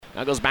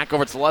Now goes back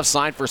over to the left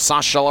side for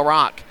Sasha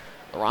Larocque.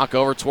 Larocque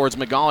over towards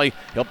Magali.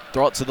 He'll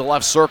throw it to the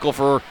left circle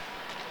for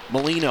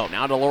Molino.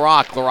 Now to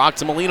Larocque. Larocque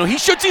to Molino. He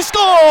shoots, he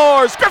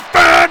scores!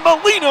 Griffin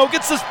Molino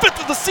gets his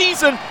 5th of the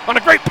season on a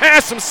great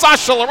pass from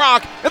Sasha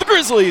Larocque. And the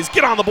Grizzlies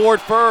get on the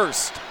board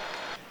first.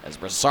 As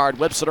Brassard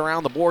whips it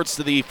around the boards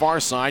to the far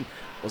side.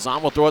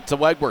 Lazan will throw it to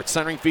Wegworth.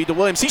 Centering feed to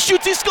Williams. He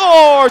shoots, he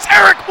scores!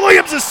 Eric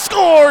Williams has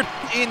scored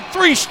in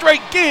 3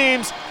 straight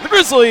games. The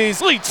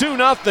Grizzlies lead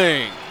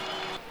 2-0.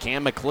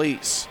 Cam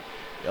McLeese.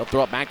 He'll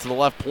throw it back to the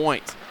left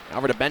point.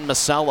 Over to Ben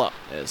Masella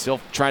as he'll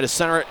try to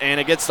center it,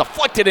 and it gets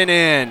deflected and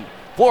in.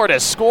 Florida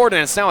has scored,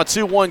 and it's now a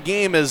 2-1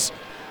 game as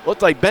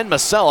looked like Ben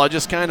Masella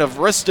just kind of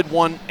wristed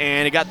one,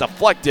 and it got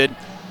deflected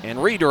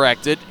and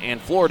redirected, and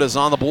Florida's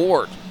on the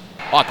board.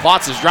 Oh,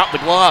 Klotz has dropped the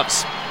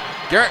gloves.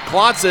 Garrett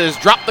Klotz has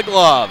dropped the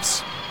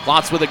gloves.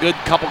 Klotz with a good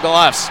couple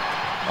gloves.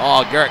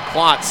 Oh, Garrett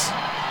Klotz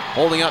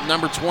holding up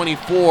number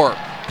 24,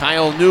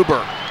 Kyle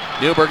Neuber.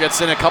 Neuber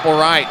gets in a couple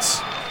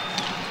rights.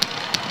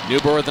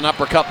 Neuber with an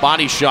uppercut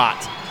body shot.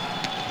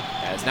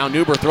 As now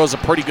Neuber throws a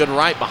pretty good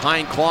right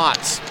behind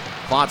Klotz.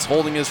 Klotz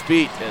holding his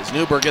feet as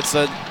Neuber gets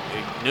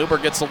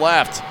the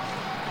left.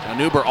 Now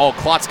Neuber,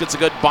 Klotz gets a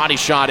good body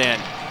shot in.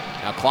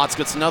 Now Klotz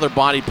gets another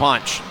body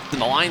punch.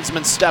 Then the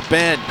linesmen step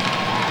in.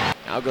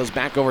 Now goes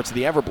back over to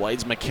the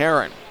Everblades,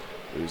 McCarron,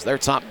 who's their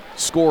top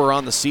scorer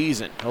on the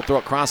season. He'll throw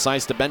it cross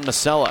ice to Ben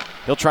Masella.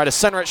 He'll try to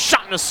center it,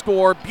 shot and a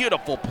score.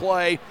 Beautiful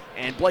play,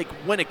 and Blake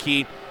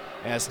Winicky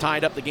has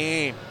tied up the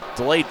game.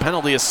 Delayed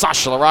penalty is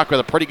Sasha Larocque with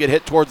a pretty good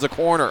hit towards the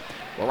corner.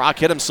 Larocque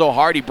hit him so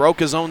hard he broke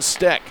his own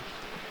stick.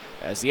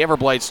 As the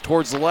Everblades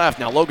towards the left.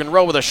 Now Logan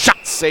Rowe with a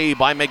shot save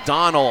by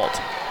McDonald.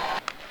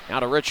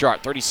 Now to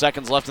Richard. 30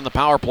 seconds left in the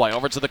power play.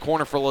 Over to the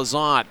corner for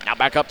Lazan. Now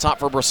back up top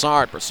for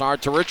Brassard.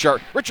 Brassard to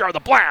Richard. Richard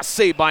the blast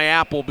saved by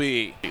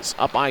Appleby.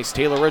 Up ice.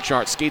 Taylor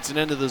Richard skates it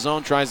into the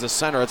zone. Tries to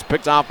center. It's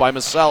picked off by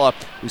Masella,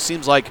 who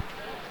seems like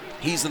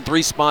he's in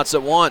 3 spots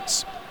at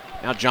once.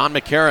 Now John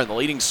McCarron, the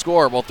leading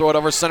scorer, will throw it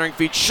over centering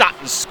feet. Shot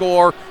and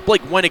score.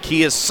 Blake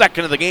Winicky is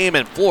second of the game,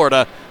 and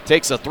Florida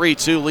takes a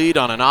 3-2 lead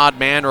on an odd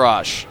man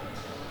rush.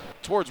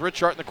 Towards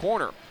Richard in the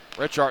corner.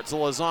 Richard to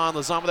Lazan.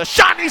 Lazan with a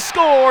shot and he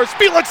scores.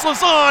 Felix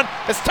Lazan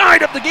has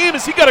tied up the game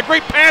as he got a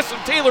great pass from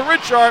Taylor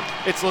Richard.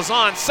 It's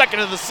Lazan's second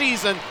of the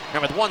season.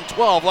 And with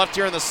 1:12 left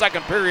here in the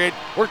second period,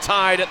 we're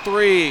tied at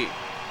 3.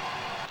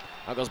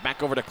 Now goes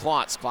back over to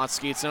Klotz. Klotz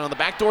skates in on the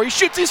back door. He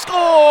shoots, he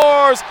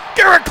scores!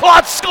 Garrett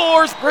Klotz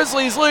scores!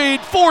 Grizzlies lead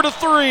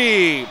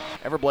 4-3.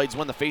 Everblades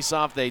win the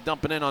faceoff. They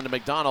dump it in onto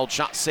McDonald.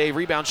 Shot save,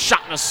 rebound,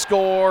 shot and a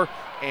score.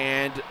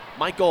 And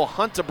Michael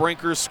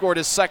Huntebrinker scored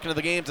his second of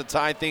the game to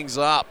tie things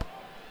up.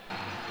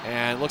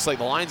 And it looks like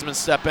the linesmen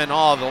step in.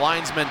 Oh, the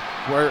linesmen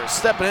were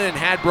stepping in and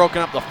had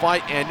broken up the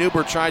fight, and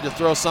Neuber tried to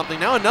throw something.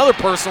 Now another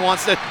person's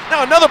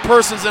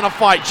in a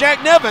fight.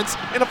 Jack Nevins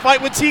in a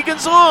fight with Tegan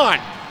Zahn.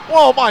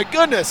 Oh my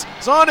goodness,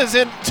 Zahn is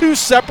in 2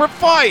 separate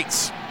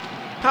fights.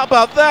 How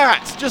about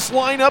that? Just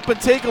line up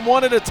and take them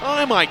one at a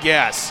time, I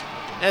guess.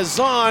 As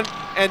Zahn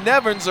and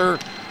Nevins are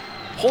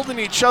holding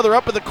each other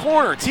up in the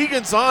corner.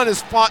 Tegan Zahn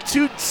has fought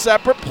 2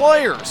 separate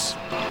players.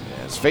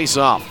 As face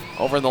off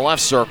over in the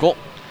left circle.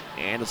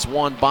 And it's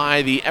won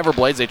by the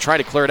Everblades. They try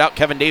to clear it out.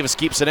 Kevin Davis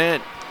keeps it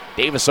in.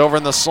 Davis over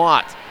in the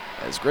slot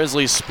as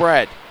Grizzlies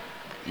spread.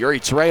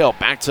 Yuri Terrell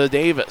back to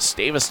Davis.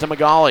 Davis to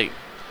Magali.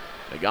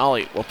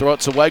 Magali will throw it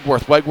to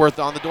Wegworth. Wegworth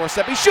on the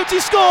doorstep. He shoots, he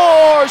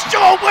scores!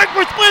 Joel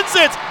Wegworth wins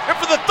it! And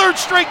for the 3rd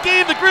straight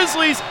game, the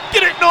Grizzlies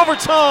get it in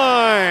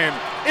overtime.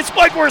 It's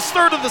Wegworth's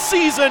 3rd of the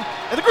season,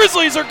 and the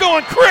Grizzlies are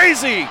going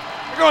crazy.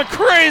 They're going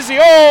crazy.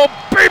 Oh,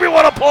 baby,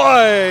 what a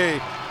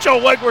play! Joe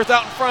Wegworth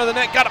out in front of the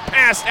net, got it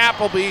past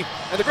Appleby,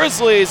 and the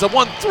Grizzlies have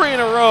won 3 in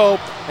a row,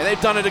 and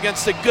they've done it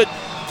against a good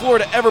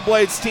Florida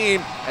Everblades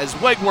team as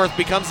Wegworth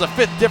becomes the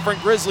 5th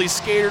different Grizzlies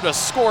skater to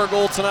score a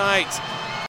goal tonight.